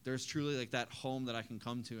there's truly like that home that I can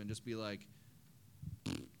come to and just be like.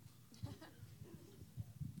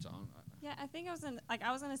 Yeah, I think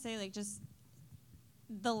I was gonna say like just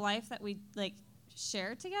the life that we like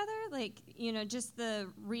share together, like just the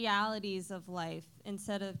realities of life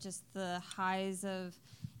instead of just the highs of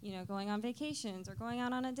going on vacations or going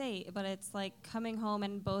out on a date, but it's like coming home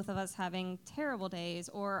and both of us having terrible days,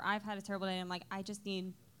 or I've had a terrible day and I'm like, I just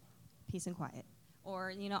need peace and quiet,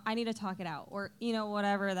 or I need to talk it out, or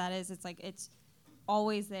whatever that is. It's like it's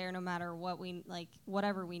always there no matter what we like,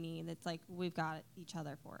 whatever we need. It's like we've got each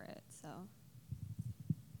other for it. So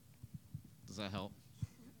does that help?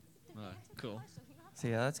 Cool. So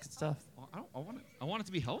yeah, that's good stuff. I want it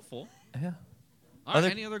to be helpful. Yeah. All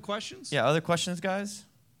right, any other questions? Yeah, other questions, guys?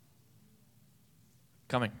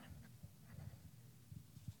 Coming.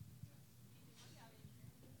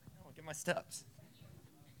 I'll get my steps.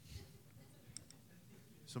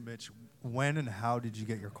 So, Mitch, when and how did you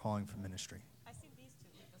get your calling for ministry? I see these two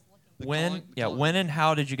just looking. When and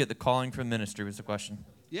how did you get the calling for ministry was the question.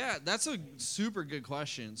 Yeah, that's a super good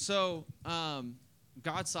question. So,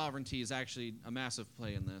 God's sovereignty is actually a massive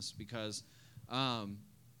play in this because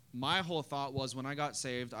my whole thought was when I got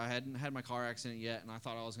saved, I hadn't had my car accident yet, and I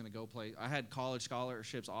thought I was going to go play. I had college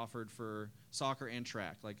scholarships offered for soccer and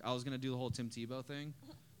track. Like, I was going to do the whole Tim Tebow thing.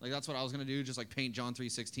 Like, that's what I was going to do, just, like, paint John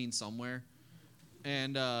 3:16 somewhere.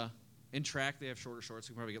 And in track, they have shorter shorts.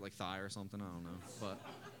 You can probably get, like, thigh or something. I don't know. But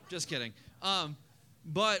just kidding.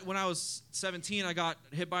 But when I was 17, I got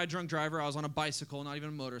hit by a drunk driver. I was on a bicycle, not even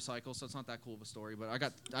a motorcycle, so it's not that cool of a story. But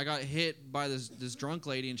I got hit by this drunk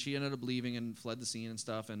lady, and she ended up leaving and fled the scene and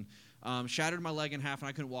stuff, and shattered my leg in half, and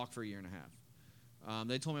I couldn't walk for a year and a half.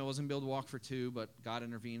 They told me I wasn't going to be able to walk for 2, but God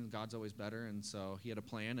intervened. God's always better, and so he had a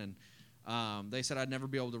plan. And they said I'd never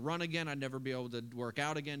be able to run again. I'd never be able to work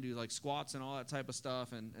out again, do like squats and all that type of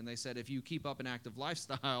stuff. And they said if you keep up an active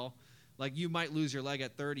lifestyle, like you might lose your leg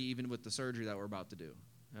at 30 even with the surgery that we're about to do.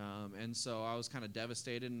 And so I was kind of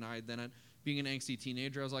devastated. And being an angsty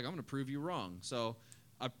teenager, I was like, I'm going to prove you wrong. So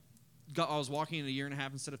I was walking in a year and a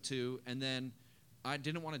half instead of 2. And then I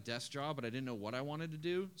didn't want a desk job, but I didn't know what I wanted to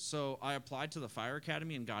do. So I applied to the fire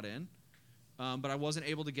academy and got in. But I wasn't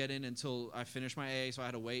able to get in until I finished my AA, so I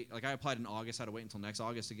had to wait. Like, I applied in August. I had to wait until next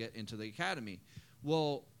August to get into the academy.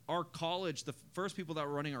 Well, our college, the first people that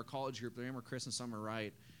were running our college group, their name were Chris and Summer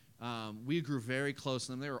Wright. We grew very close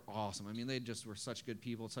to them. They were awesome. I mean, they just were such good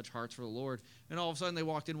people, such hearts for the Lord. And all of a sudden, they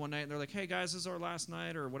walked in one night, and they're like, hey, guys, this is our last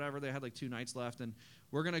night or whatever. They had, like, 2 nights left. And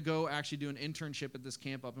we're going to go actually do an internship at this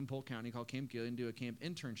camp up in Polk County called Camp Gilead and do a camp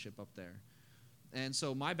internship up there. And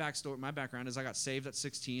so my background is I got saved at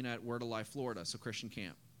 16 at Word of Life, Florida, so Christian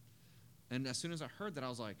camp. And as soon as I heard that, I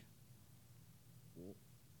was like,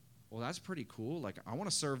 well, that's pretty cool. Like, I want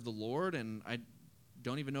to serve the Lord, and I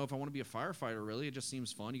don't even know if I want to be a firefighter, really. It just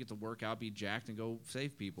seems fun. You get to work out, be jacked, and go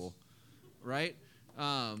save people, right?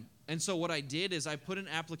 And so what I did is I put an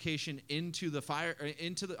application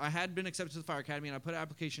I had been accepted to the fire academy, and I put an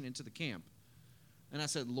application into the camp. And I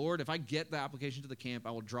said, Lord, if I get the application to the camp,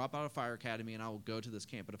 I will drop out of fire academy and I will go to this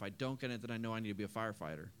camp. But if I don't get it, then I know I need to be a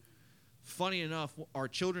firefighter. Funny enough, our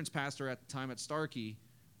children's pastor at the time at Starkey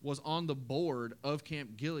was on the board of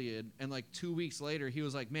Camp Gilead. And like 2 weeks later, he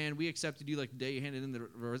was like, man, we accepted you like the day you handed in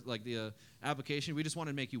the application. We just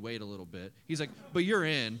wanted to make you wait a little bit. He's like, but you're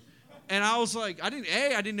in. And I was like, I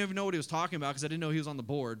didn't even know what he was talking about because I didn't know he was on the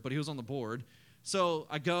board, but he was on the board. So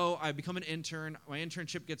I become an intern. My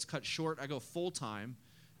internship gets cut short. I go full-time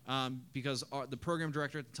because the program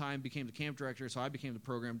director at the time became the camp director, so I became the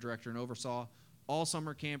program director and oversaw all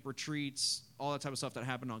summer camp retreats, all that type of stuff that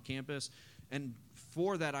happened on campus. And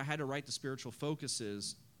for that, I had to write the spiritual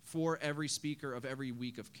focuses for every speaker of every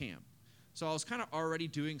week of camp. So I was kind of already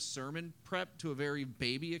doing sermon prep to a very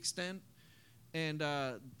baby extent. And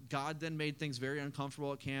God then made things very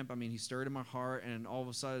uncomfortable at camp. I mean, he stirred in my heart, and all of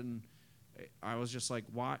a sudden I was just like,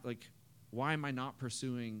 why am I not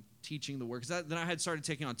pursuing teaching the word? Because then I had started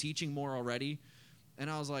taking on teaching more already, and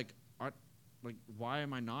I was like, why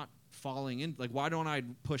am I not falling in? Like, why don't I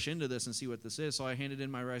push into this and see what this is? So I handed in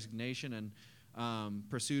my resignation and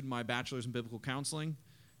pursued my bachelor's in biblical counseling.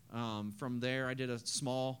 From there, I did a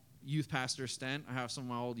small youth pastor stint. I have some of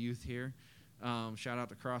my old youth here. Shout out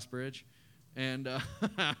to Crossbridge. And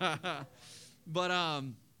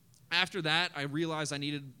after that, I realized I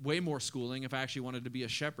needed way more schooling if I actually wanted to be a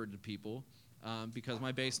shepherd to people, because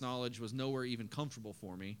my base knowledge was nowhere even comfortable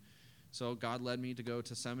for me. So God led me to go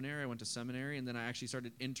to seminary. I went to seminary, and then I actually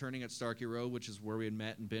started interning at Starkey Road, which is where we had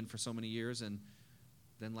met and been for so many years. And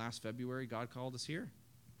then last February, God called us here.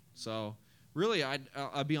 So really,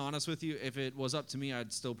 I'll be honest with you, if it was up to me,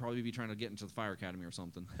 I'd still probably be trying to get into the fire academy or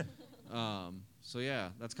something. So yeah,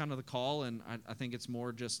 that's kind of the call, and I think it's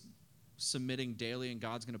more just submitting daily, and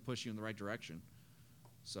God's going to push you in the right direction.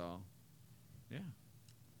 So, yeah.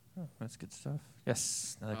 Oh, that's good stuff.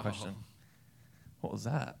 Yes, another question. What was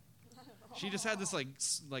that? She just had this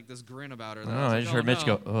like this grin about her. I just heard Mitch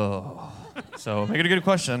go, oh. So make it a good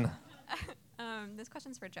question. This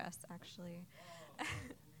question's for Jess, actually.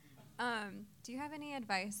 Do you have any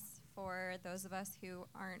advice for those of us who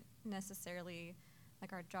aren't necessarily,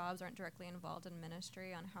 like our jobs aren't directly involved in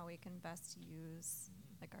ministry, on how we can best use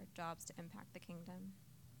like our jobs to impact the kingdom?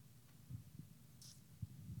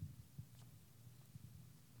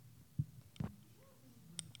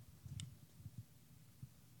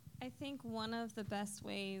 I think one of the best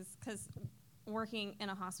ways, because working in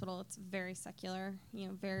a hospital, it's very secular,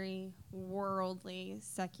 very worldly,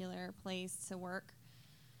 secular place to work.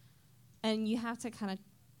 And you have to kind of,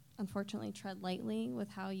 unfortunately, tread lightly with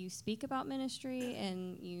how you speak about ministry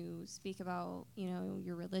and you speak about,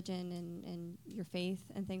 your religion and your faith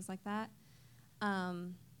and things like that.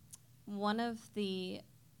 One of the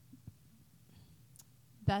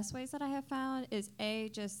best ways that I have found is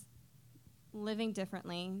just living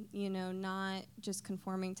differently, not just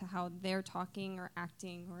conforming to how they're talking or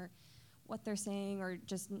acting or what they're saying, or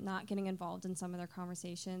just not getting involved in some of their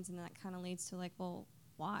conversations. And that kind of leads to well,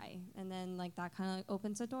 why? And then that kind of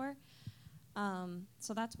opens a door.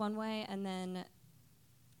 So that's one way. And then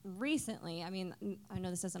recently, I know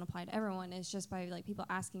this doesn't apply to everyone, it's just by people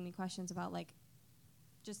asking me questions about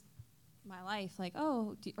just my life, like,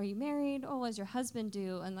 oh, are you married? Oh, what does your husband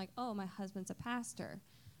do? And like, oh, my husband's a pastor.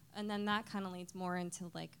 And then that kind of leads more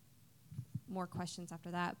into like more questions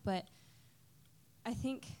after that. But I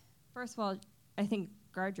think, first of all, I think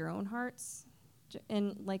guard your own hearts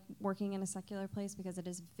in like working in a secular place, because it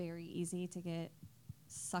is very easy to get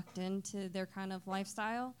sucked into their kind of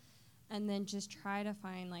lifestyle. And then just try to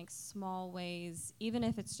find like small ways, even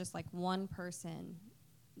if it's just like one person,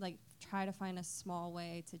 like try to find a small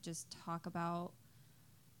way to just talk about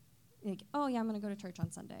like, oh yeah, I'm gonna go to church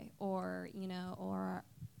on Sunday, or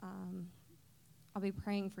I'll be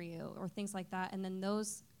praying for you, or things like that. And then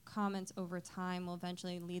those comments over time will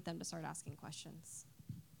eventually lead them to start asking questions.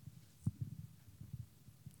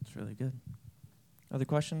 It's really good. Other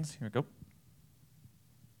questions? Here we go.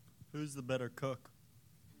 Who's the better cook?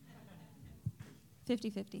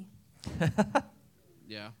 50-50.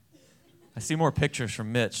 Yeah. I see more pictures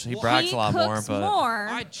from Mitch. He brags a lot more, cooks but more.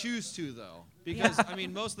 I choose to, though, because, I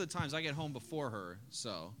mean, most of the times I get home before her,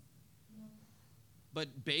 so.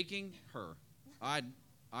 But baking, her. I'd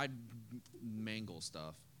mangle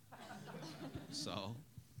stuff. So.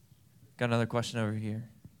 got another question over here.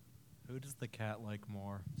 Who does the cat like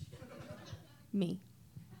more? Me.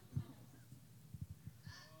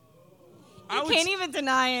 You can't even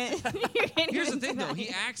deny it. Here's the thing, though. He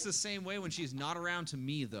acts the same way when she's not around to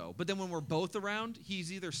me, though. But then when we're both around,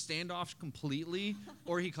 he's either standoff completely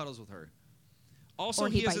or he cuddles with her. Also,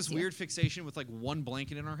 he has this weird fixation with, like, one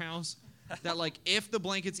blanket in our house that, like, if the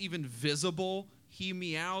blanket's even visible, he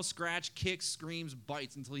meows, scratch, kicks, screams,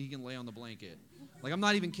 bites until he can lay on the blanket. Like, I'm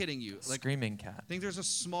not even kidding you. Like, screaming cat. I think there's a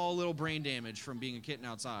small little brain damage from being a kitten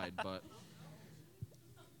outside, but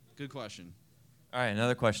good question. All right,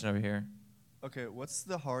 another question over here. Okay, what's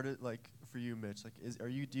the hardest, like, for you, Mitch? Like,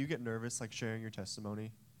 do you get nervous, like, sharing your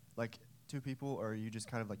testimony, like, to people, or are you just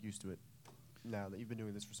kind of, like, used to it now that you've been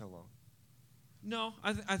doing this for so long? No,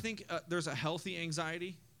 I think there's a healthy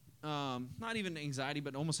anxiety. Not even anxiety,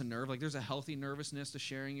 but almost a nerve. Like, there's a healthy nervousness to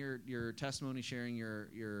sharing your testimony, sharing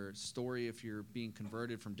your story if you're being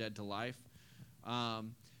converted from dead to life.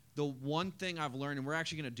 The one thing I've learned, and we're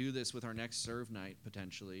actually going to do this with our next serve night,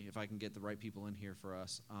 potentially, if I can get the right people in here for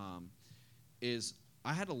us, is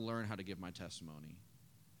I had to learn how to give my testimony.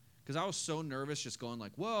 Because I was so nervous just going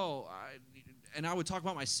like, whoa, and I would talk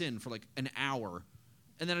about my sin for like an hour,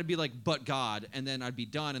 and then I'd be like, but God, and then I'd be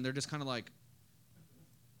done, and they're just kind of like,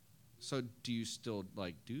 so do you still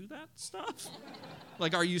like do that stuff?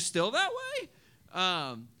 Like, are you still that way?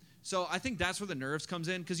 So I think that's where the nerves comes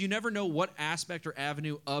in, because you never know what aspect or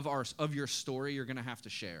avenue of your story you're going to have to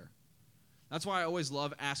share. That's why I always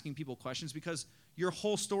love asking people questions, because your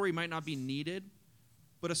whole story might not be needed,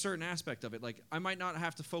 but a certain aspect of it. Like, I might not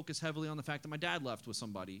have to focus heavily on the fact that my dad left with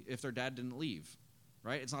somebody if their dad didn't leave,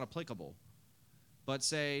 right? It's not applicable. But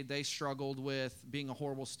say they struggled with being a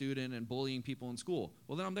horrible student and bullying people in school.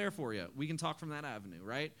 Well, then I'm there for you. We can talk from that avenue,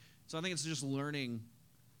 right? So I think it's just learning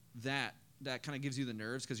that kind of gives you the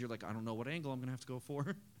nerves, because you're like, I don't know what angle I'm going to have to go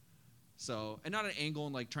for. So, and not an angle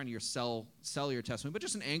in like trying to sell your testimony, but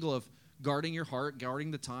just an angle of guarding your heart,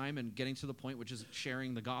 guarding the time, and getting to the point, which is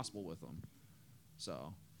sharing the gospel with them.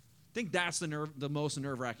 So I think that's the most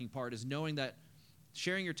nerve-wracking part, is knowing that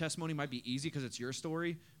sharing your testimony might be easy because it's your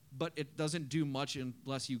story, but it doesn't do much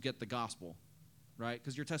unless you get the gospel, right?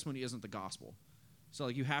 Because your testimony isn't the gospel. So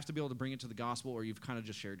like, you have to be able to bring it to the gospel, or you've kind of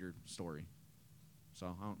just shared your story. So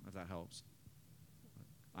I don't know if that helps.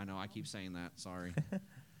 I know I keep saying that, sorry.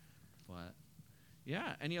 But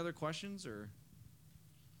yeah, any other questions, or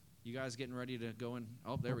you guys getting ready to go in?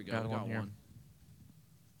 Oh, there we go. We got one.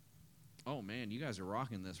 Oh man, you guys are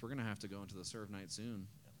rocking this. We're gonna have to go into the serve night soon.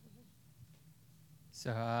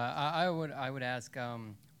 So I would ask,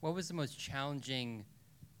 what was the most challenging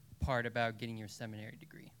part about getting your seminary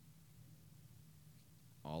degree?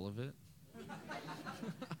 All of it.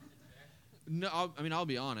 No, I'll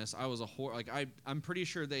be honest. I was I'm pretty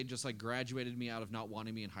sure they just like graduated me out of not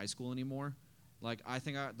wanting me in high school anymore. Like, I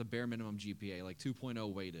think I got the bare minimum GPA, like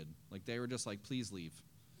 2.0 weighted. Like, they were just like, please leave.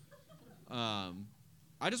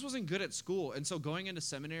 I just wasn't good at school, and so going into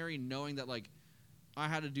seminary, knowing that like I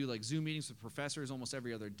had to do like Zoom meetings with professors almost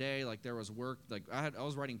every other day. Like, there was work, like I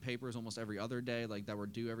was writing papers almost every other day, like that were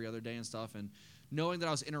due every other day and stuff. And knowing that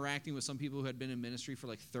I was interacting with some people who had been in ministry for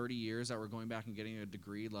like 30 years that were going back and getting a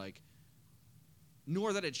degree, like,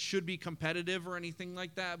 nor that it should be competitive or anything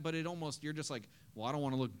like that, but it almost, you're just like, well, I don't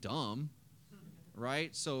want to look dumb,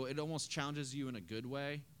 right? So it almost challenges you in a good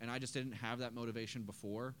way, and I just didn't have that motivation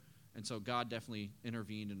before. And so God definitely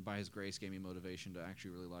intervened, and by his grace gave me motivation to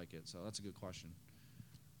actually really like it. So that's a good question.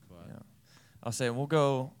 But I'll say we'll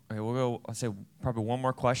go. I'll say probably one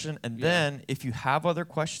more question, and then if you have other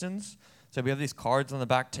questions, so we have these cards on the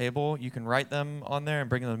back table. You can write them on there and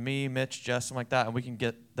bring them to me, Mitch, Jess, something like that, and we can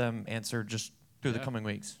get them answered just through the coming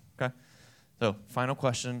weeks. Okay. So final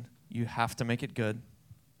question. You have to make it good.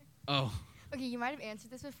 Oh. Okay, you might have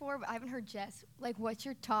answered this before, but I haven't heard Jess. Like, what's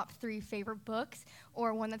your top 3 favorite books,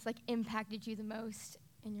 or one that's like impacted you the most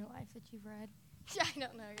in your life that you've read? I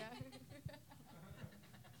don't know, yeah.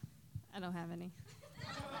 I don't have any.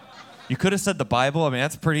 You could have said the Bible. I mean,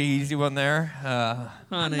 that's a pretty easy one there.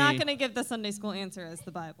 I'm not going to give the Sunday school answer as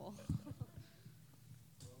the Bible.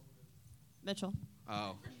 Mitchell.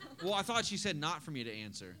 Oh. Well, I thought you said not for me to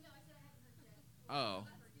answer. Oh.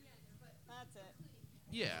 That's it.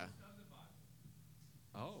 Yeah.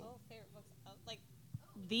 Oh. Favorite books. Like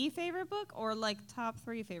the favorite book or like top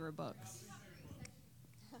 3 favorite books?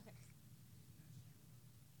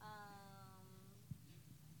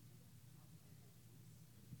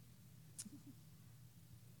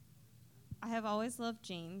 I have always loved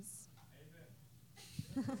James.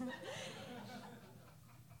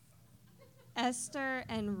 Esther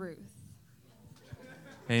and Ruth.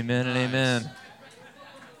 Amen and amen.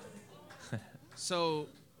 So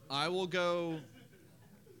I will go.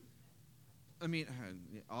 I mean,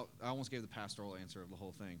 I almost gave the pastoral answer of the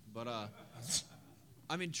whole thing, but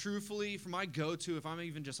I mean, truthfully, for my go-to, if I'm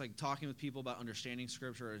even just like talking with people about understanding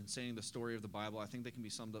Scripture and saying the story of the Bible, I think they can be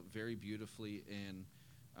summed up very beautifully in.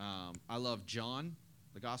 I love John,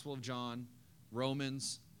 the Gospel of John,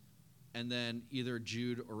 Romans, and then either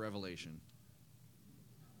Jude or Revelation.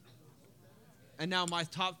 And now my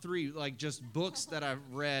top 3, like just books that I've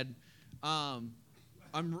read. I'm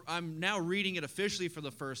now reading it officially for the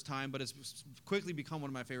first time, but it's quickly become one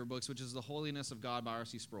of my favorite books, which is The Holiness of God by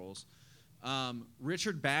R.C. Sproul's.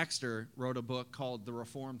 Richard Baxter wrote a book called The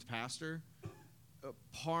Reformed Pastor.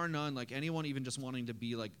 Par none, like anyone even just wanting to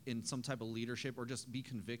be like in some type of leadership or just be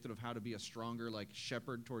convicted of how to be a stronger like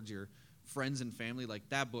shepherd towards your friends and family, like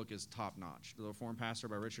that book is top notch. The Reformed Pastor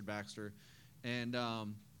by Richard Baxter. And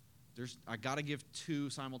I got to give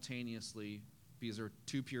 2 simultaneously because there are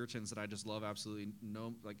 2 Puritans that I just love absolutely.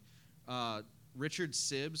 Richard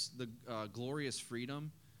Sibbes, The Glorious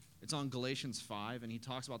Freedom. It's on Galatians 5, and he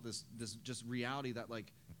talks about this just reality that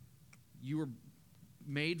like you were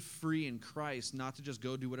made free in Christ, not to just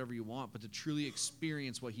go do whatever you want, but to truly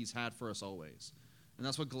experience what he's had for us always. And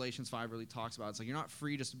that's what Galatians 5 really talks about. It's like you're not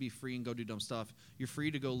free just to be free and go do dumb stuff. You're free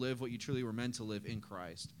to go live what you truly were meant to live in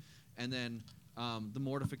Christ. And then The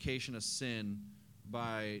Mortification of Sin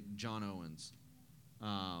by John Owens.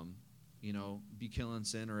 Be killing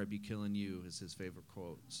sin or I be killing you is his favorite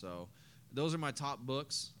quote. So those are my top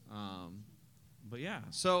books. But yeah,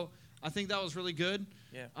 so I think that was really good.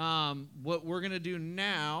 Yeah. What we're going to do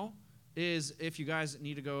now is if you guys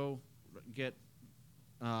need to go get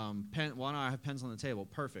pen, why don't I have pens on the table?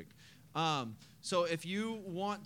 Perfect. So if you want